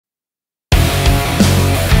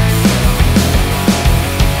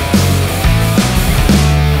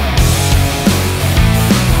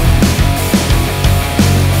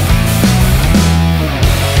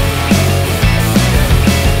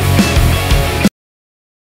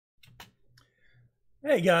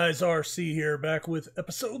Hey guys, RC here, back with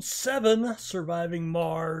episode 7, Surviving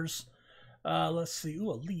Mars. Let's see. Ooh,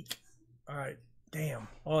 a leak. Alright, damn.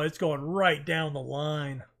 Oh, it's going right down the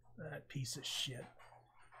line. That piece of shit.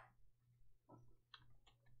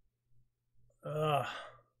 Alright,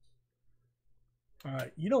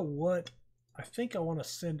 you know what? I think I want to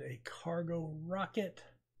send a cargo rocket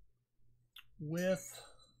with...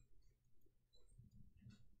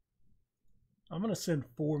 I'm going to send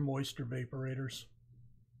 4 moisture vaporators.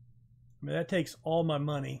 I mean, that takes all my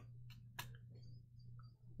money,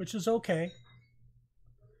 which is okay.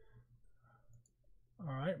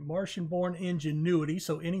 All right, Martian-born ingenuity.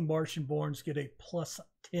 So any Martian-borns get a plus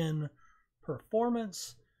 10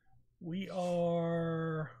 performance. We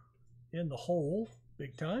are in the hole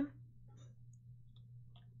big time.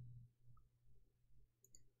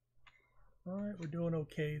 All right, we're doing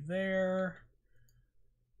okay there.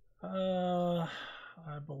 I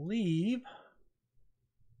believe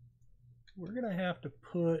we're going to have to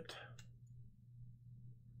put...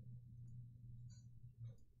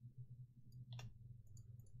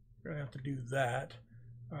 We're going to have to do that.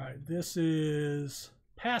 All right, this is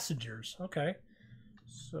passengers. Okay.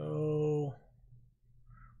 So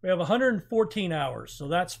we have 114 hours, so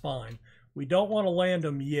that's fine. We don't want to land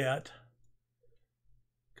them yet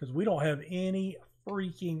because we don't have any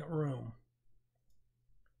freaking room.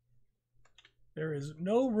 There is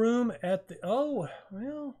no room at the... Oh,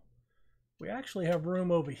 well, we actually have room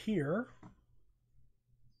over here.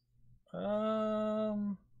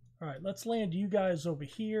 All right, let's land you guys over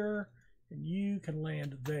here, and you can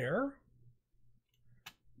land there.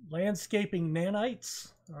 Landscaping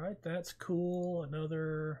nanites. All right, that's cool.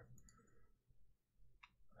 Another.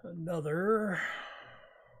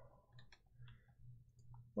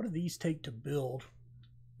 What do these take to build?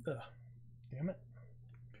 Ugh, damn it.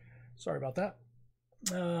 Sorry about that.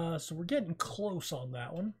 So we're getting close on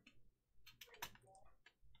that one.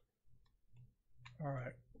 All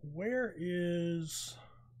right, where is...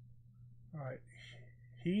 All right,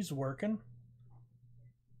 he's working.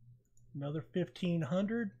 Another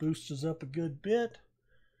 1,500 boosts us up a good bit.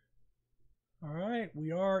 All right,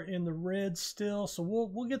 we are in the red still, so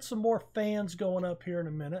we'll get some more fans going up here in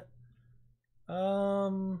a minute.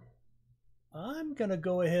 I'm gonna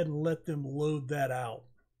go ahead and let them load that out.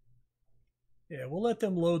 Yeah, we'll let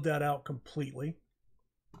them load that out completely.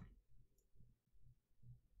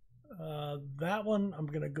 That one I'm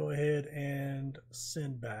gonna go ahead and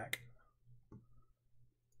send back.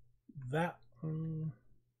 That one.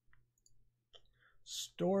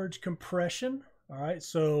 Storage compression. All right,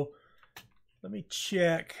 so let me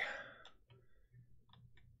check.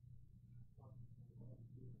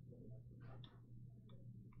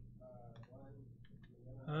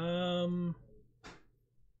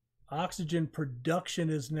 Oxygen production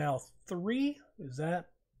is now 3. Is that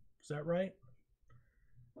right?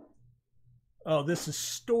 Oh, this is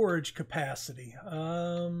storage capacity.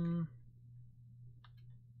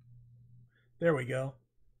 There we go.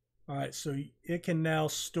 All right, so it can now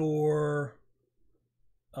store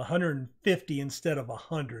 150 instead of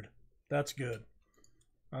 100. That's good.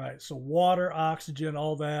 All right, so water, oxygen,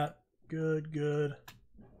 all that. Good, good.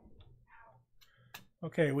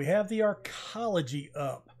 Okay, we have the arcology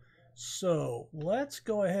up. So let's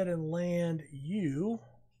go ahead and land you.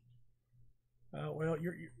 Well,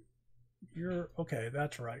 you're okay.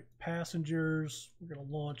 That's right. Passengers. We're gonna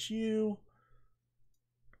launch you.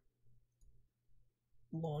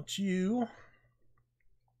 Launch you.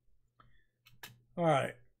 All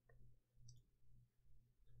right.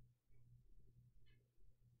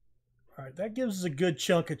 All right, that gives us a good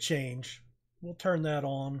chunk of change. We'll turn that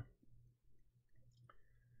on.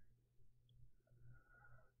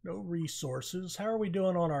 No resources. How are we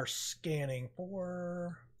doing on our scanning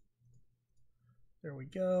for? There we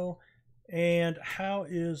go. And how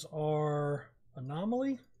is our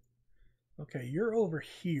anomaly? Okay, you're over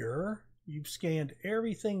here. You've scanned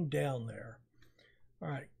everything down there. All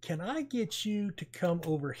right, can I get you to come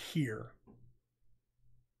over here?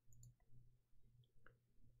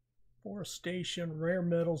 Forestation, rare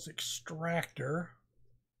metals extractor.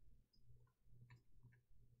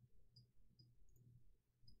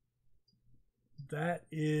 That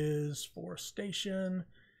is forestation,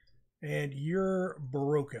 and you're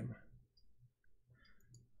broken.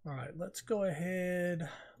 All right, let's go ahead.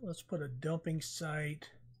 Let's put a dumping site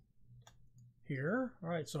here. All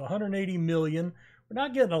right, so 180 million. We're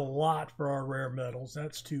not getting a lot for our rare metals.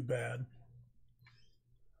 That's too bad.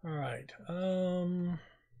 All right.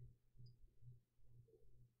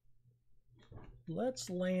 Let's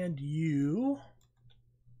land you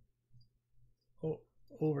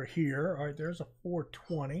over here. All right, there's a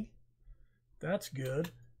 420. That's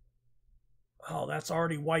good. Oh, that's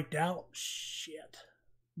already wiped out? Shit.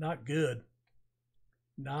 Not good.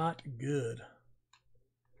 Not good.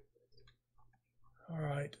 All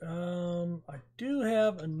right. I do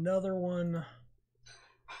have another one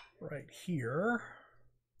right here.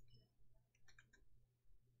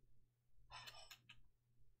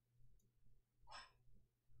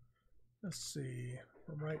 Let's see.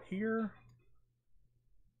 From right here.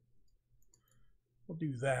 We'll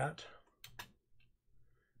do that.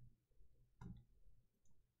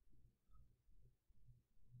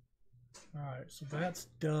 All right, so that's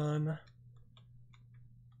done.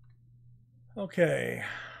 Okay.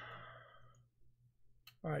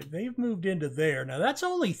 All right, they've moved into there. Now that's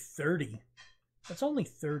only 30. That's only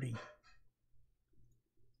 30.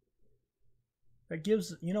 That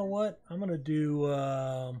gives, you know what? I'm going to do,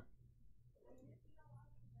 I'm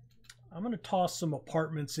going to toss some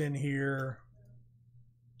apartments in here.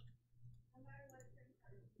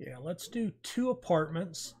 Yeah, let's do 2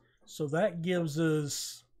 apartments. So that gives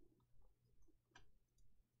us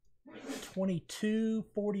 22,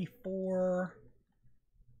 44.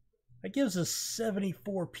 That gives us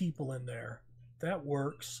 74 people in there. That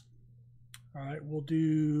works. All right, we'll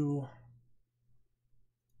do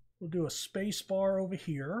a space bar over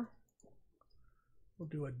here. We'll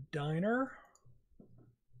do a diner.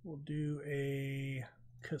 We'll do a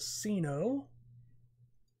casino.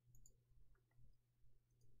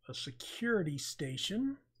 A security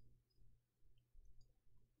station.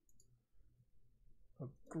 A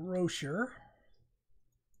grocer.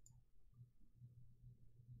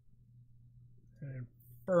 An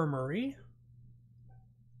infirmary.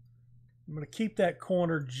 I'm going to keep that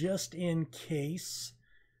corner just in case.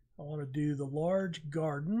 I want to do the large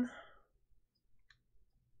garden.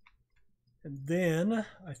 And then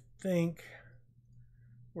I think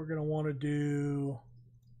we're going to want to do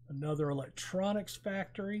another electronics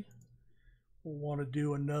factory. We'll want to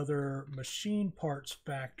do another machine parts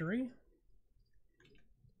factory.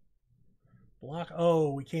 Block.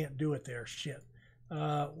 Oh, we can't do it there. Shit.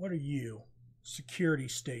 What are you? Security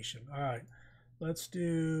station. All right. Let's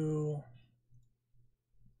do...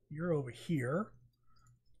 You're over here.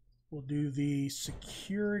 We'll do the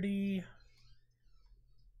security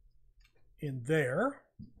in there.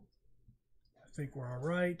 I think we're all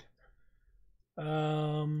right.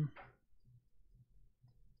 And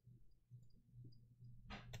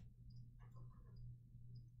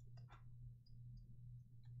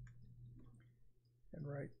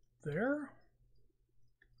right there.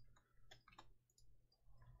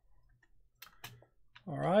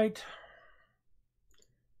 All right.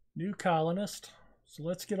 New colonist. So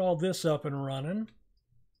let's get all this up and running.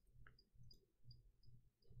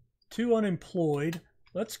 2 unemployed.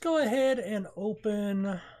 Let's go ahead and open...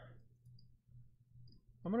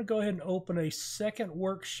 I'm going to go ahead and open a second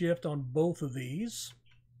work shift on both of these.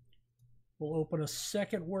 We'll open a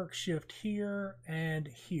second work shift here and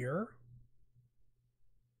here.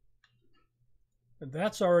 And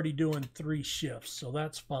that's already doing 3 shifts, so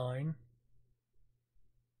that's fine.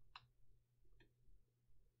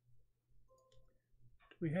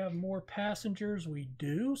 Do we have more passengers? We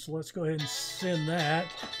do, so let's go ahead and send that.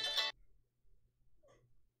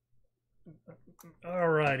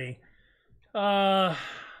 Alrighty.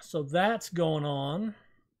 So that's going on.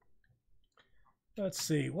 Let's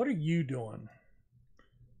see. What are you doing?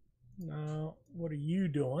 No. What are you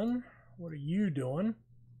doing? What are you doing?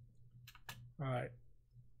 All right.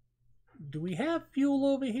 Do we have fuel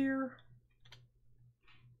over here?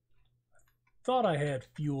 Thought I had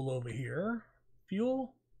fuel over here.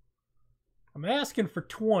 Fuel? I'm asking for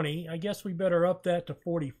 20. I guess we better up that to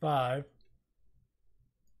 45.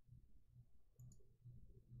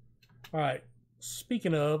 All right.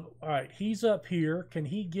 Speaking of, all right, he's up here. Can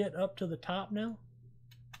he get up to the top now?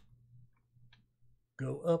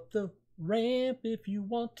 Go up the ramp if you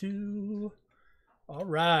want to. All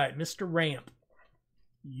right, Mr. Ramp.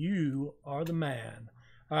 You are the man.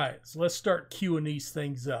 All right, so let's start queuing these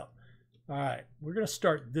things up. All right, we're going to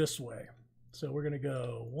start this way. So we're going to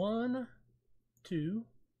go 1, 2,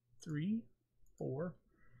 3, 4,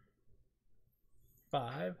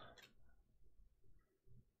 5.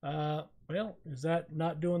 Well, is that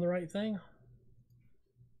not doing the right thing?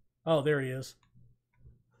 Oh, there he is.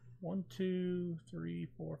 1, 2, 3,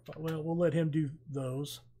 4, 5. Well, we'll let him do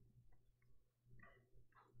those.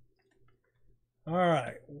 All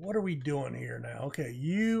right, what are we doing here now? Okay,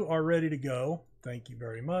 you are ready to go. Thank you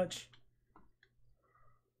very much.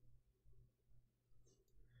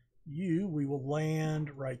 You, we will land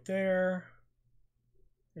right there.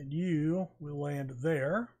 And you will land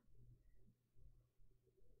there.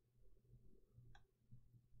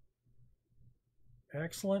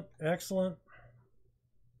 Excellent, excellent.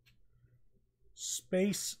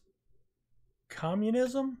 Space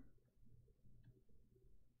communism?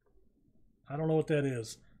 I don't know what that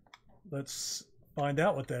is. Let's find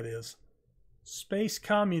out what that is. Space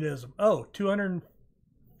communism. Oh,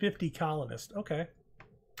 250 colonists. Okay.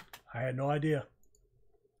 I had no idea.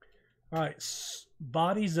 All right.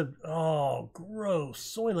 Bodies of... Oh,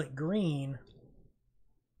 gross. Soylent Green.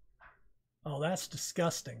 Oh, that's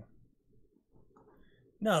disgusting.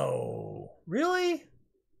 No. Really?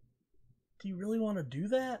 Do you really want to do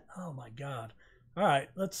that? Oh, my God. All right.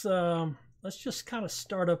 Let's just kind of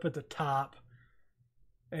start up at the top.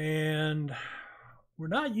 And we're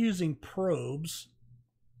not using probes.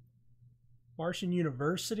 Martian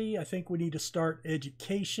University, I think we need to start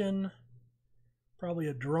education. Probably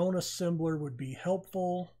a drone assembler would be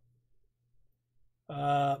helpful.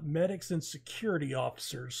 Medics and security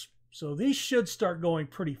officers. So these should start going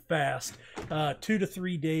pretty fast. 2 to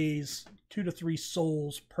 3 days, 2 to 3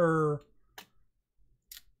 souls per.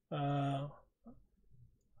 All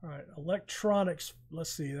right, electronics.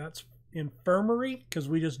 Let's see, that's infirmary because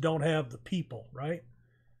we just don't have the people, right?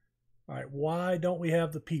 All right, why don't we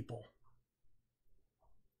have the people?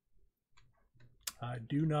 I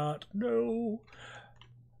do not know.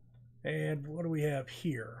 And what do we have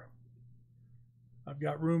here? I've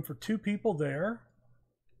got room for 2 people there.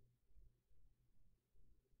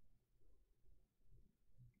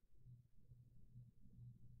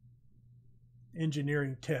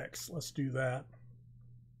 Engineering techs, let's do that.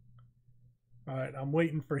 All right, I'm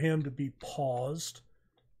waiting for him to be paused.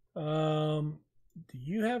 Do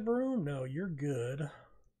you have room? No, you're good.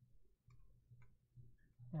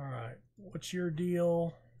 All right, what's your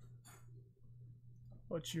deal?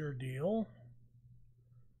 What's your deal?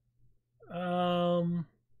 You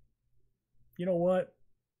know what?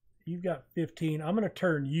 You've got 15. I'm going to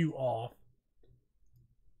turn you off.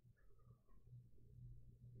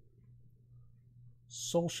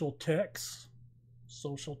 Social techs.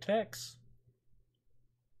 Social techs.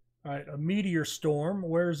 All right, a meteor storm.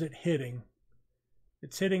 Where is it hitting?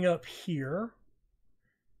 It's hitting up here.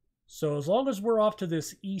 So as long as we're off to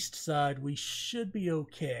this east side, we should be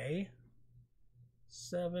okay.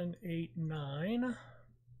 7, 8, 9.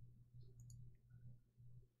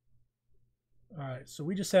 All right, so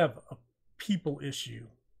we just have a people issue.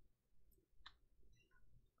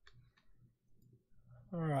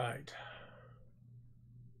 All right.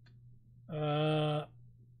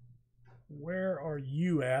 Where are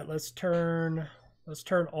you at? Let's turn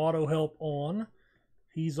auto help on.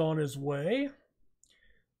 He's on his way.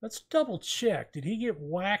 Let's double check. Did he get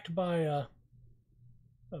whacked by a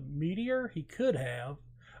meteor? He could have.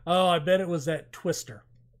 Oh, I bet it was that twister.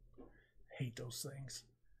 I hate those things.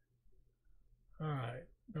 All right,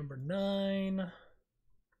 number 9.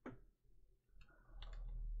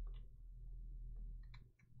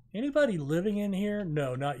 Anybody living in here?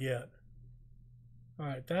 No, not yet. All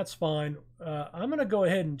right, that's fine. I'm going to go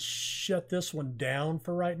ahead and shut this one down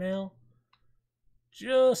for right now.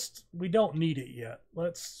 We don't need it yet.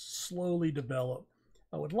 Let's slowly develop.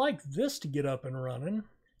 I would like this to get up and running.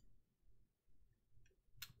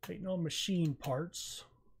 Waiting on machine parts.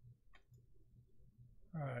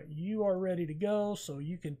 All right, you are ready to go, so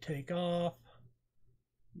you can take off.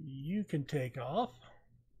 You can take off.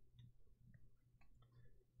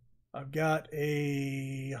 I've got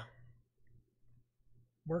a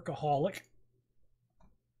workaholic.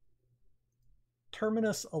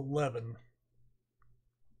 Terminus 11.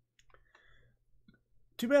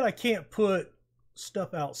 Too bad I can't put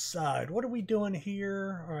stuff outside. What are we doing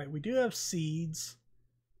here? All right, we do have seeds.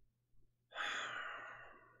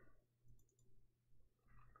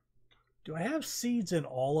 Do I have seeds in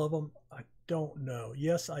all of them? I don't know.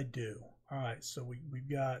 Yes, I do. All right, so we've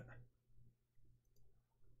got...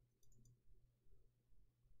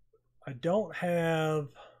 I don't have...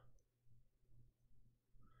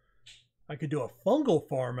 I could do a fungal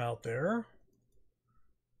farm out there.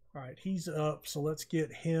 All right, he's up, so let's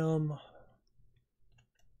get him...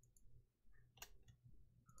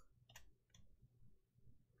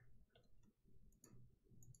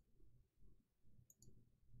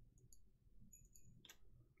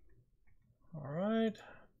 All right,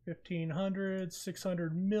 1,500,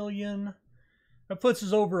 600 million. That puts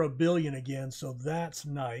us over $1 billion again, so that's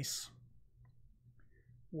nice.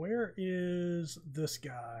 Where is this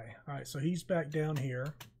guy? All right, so he's back down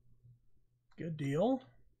here. Good deal.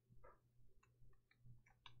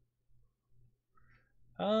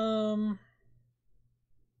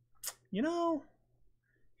 You know,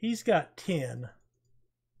 he's got 10.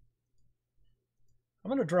 I'm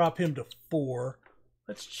going to drop him to 4.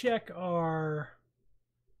 Let's check our...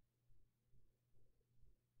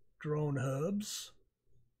 drone hubs.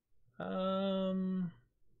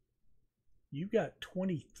 You've got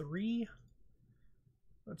 23.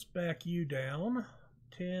 Let's back you down.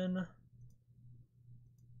 10.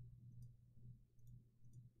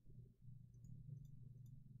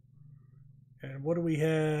 And what do we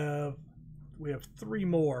have? We have 3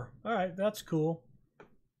 more. All right, that's cool.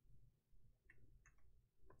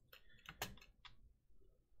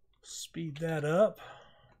 Speed that up.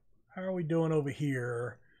 How are we doing over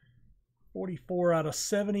here? 44 out of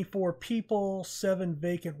 74 people, 7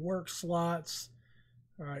 vacant work slots.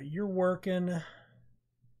 All right, you're working.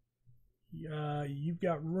 You've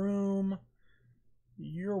got room.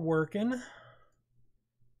 You're working.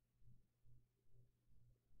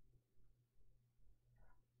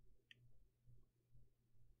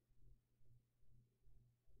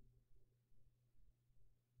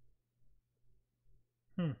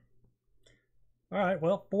 All right,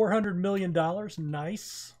 well, $400 million,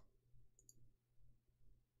 nice.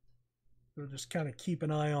 We'll just kind of keep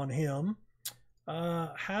an eye on him.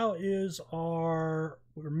 How is our,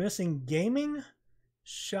 we're missing gaming,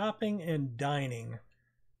 shopping, and dining.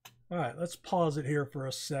 All right, let's pause it here for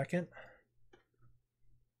a second.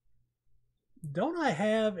 Don't I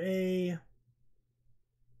have a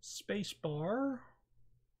space bar?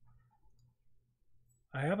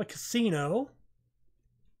 I have a casino.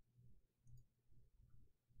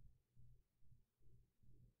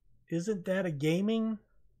 Isn't that a gaming?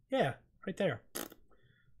 Yeah, right there.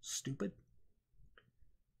 Stupid.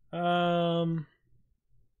 All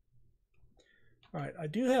right, I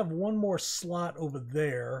do have one more slot over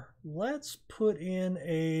there. Let's put in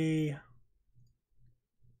a...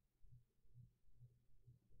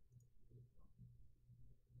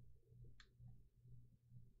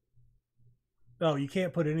 Oh, you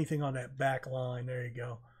can't put anything on that back line. There you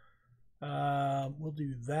go. We'll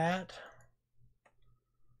do that.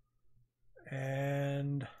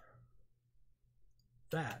 And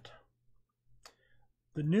that.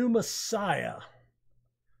 The new Messiah.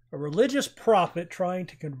 A religious prophet trying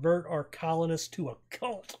to convert our colonists to a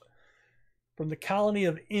cult. From the colony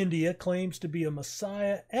of India, claims to be a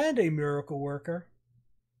Messiah and a miracle worker.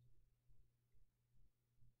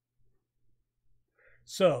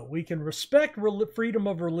 So, we can respect freedom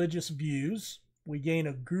of religious views. We gain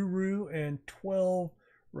a guru and 12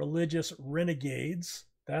 religious renegades.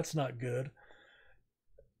 That's not good.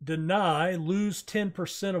 Deny, lose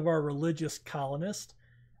 10% of our religious colonists.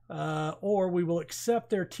 Or we will accept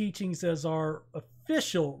their teachings as our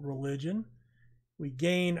official religion. We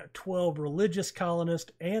gain 12 religious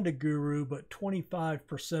colonists and a guru, but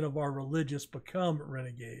 25% of our religious become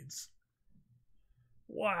renegades.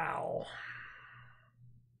 Wow.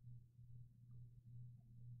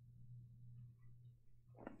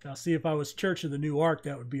 Now, see, if I was Church of the New Ark,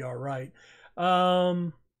 that would be all right.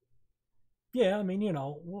 Yeah, I mean, you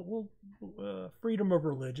know, we'll freedom of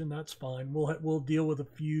religion, that's fine. We'll deal with a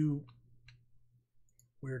few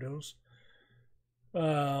weirdos.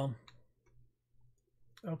 Okay,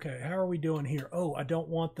 how are we doing here? Oh, I don't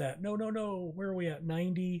want that. No. Where are we at?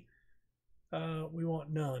 90. We want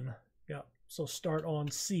none. Yeah. So start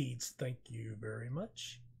on seeds. Thank you very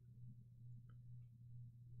much.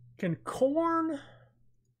 Can corn...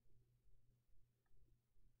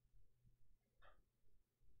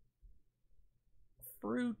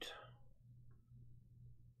 fruit.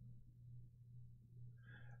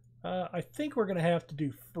 I think we're going to have to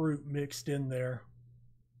do fruit mixed in there.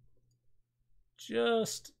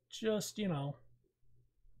 Just, you know.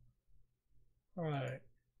 All right.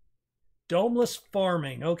 Domeless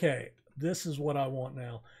farming. Okay. This is what I want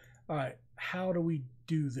now. All right. How do we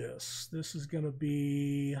do this? This is going to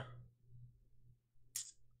be...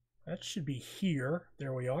 That should be here.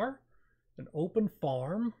 There we are. An open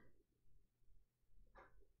farm.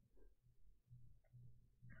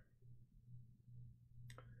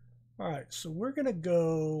 All right, so we're going to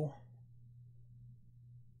go...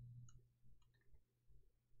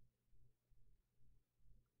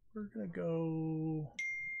 We're going to go...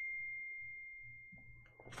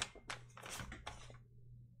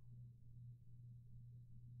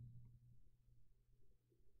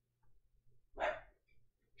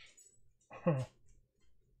 Huh.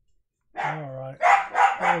 All right,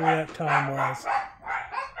 where that time was.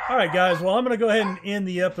 All right, guys, well, I'm going to go ahead and end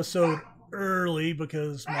the episode early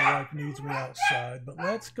because my wife needs me outside, but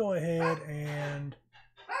let's go ahead and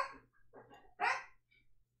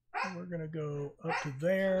we're going to go up to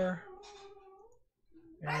there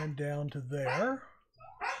and down to there.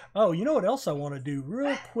 Oh, you know what else I want to do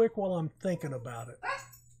real quick while I'm thinking about it?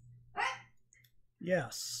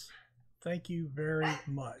 Yes, thank you very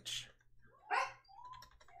much.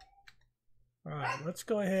 All right, let's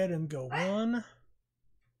go ahead and go 1,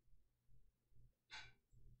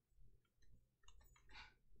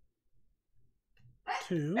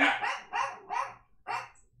 2,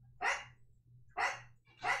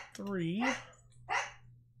 3,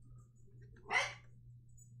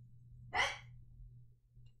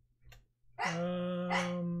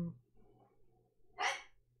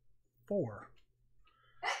 4.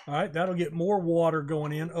 All right, that'll get more water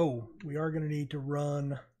going in. Oh, we are going to need to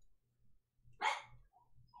run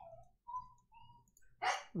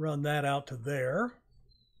that out to there.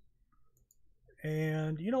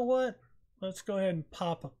 And you know what? Let's go ahead and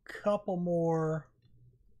pop a couple more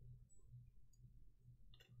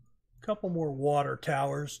water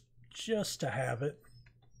towers just to have it.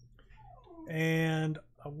 And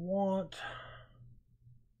I want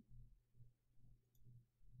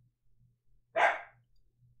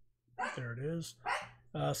there it is.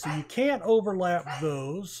 So you can't overlap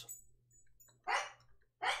those.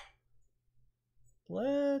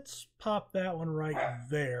 Let's pop that one right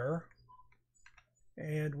there.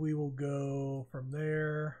 And we will go from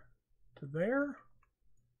there to there.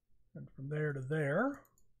 And from there to there.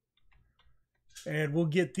 And we'll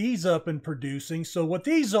get these up and producing. So what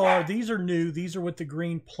these are new. These are with the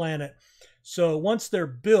Green Planet. So once they're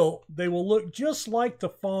built, they will look just like the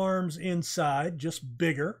farms inside, just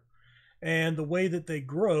bigger. And the way that they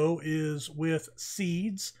grow is with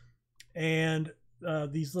seeds, and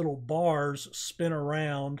these little bars spin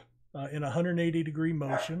around in a 180-degree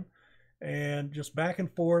motion and just back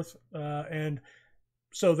and forth. And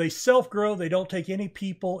so they self-grow. They don't take any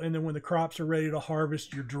people. And then when the crops are ready to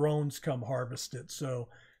harvest, your drones come harvest it. So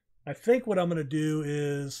I think what I'm going to do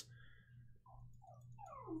is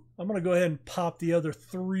I'm going to go ahead and pop the other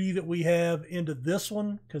 3 that we have into this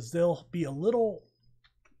one because they'll be a little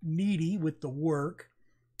needy with the work.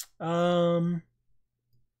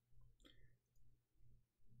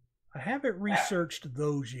 I haven't researched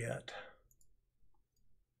those yet.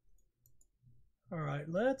 All right,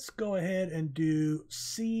 let's go ahead and do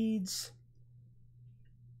seeds.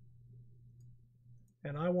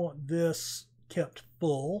 And I want this kept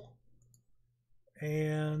full.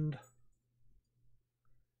 And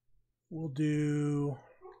we'll do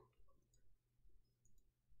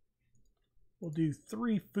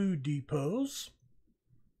 3 food depots.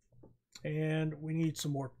 And we need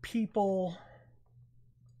some more people.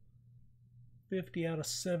 50 out of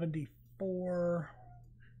 74.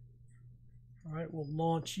 All right, we'll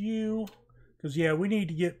launch you. Because, yeah, we need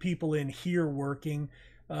to get people in here working.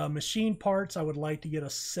 Machine parts, I would like to get a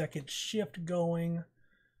second shift going.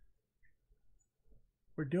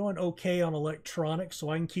 We're doing okay on electronics,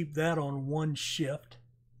 so I can keep that on 1 shift.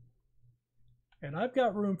 And I've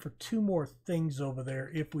got room for 2 more things over there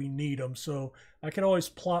if we need them. So I can always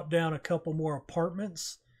plop down a couple more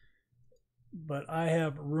apartments. But I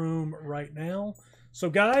have room right now. So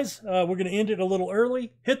guys, we're going to end it a little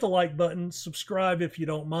early. Hit the like button, subscribe if you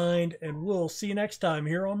don't mind, and we'll see you next time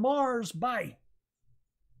here on Mars. Bye.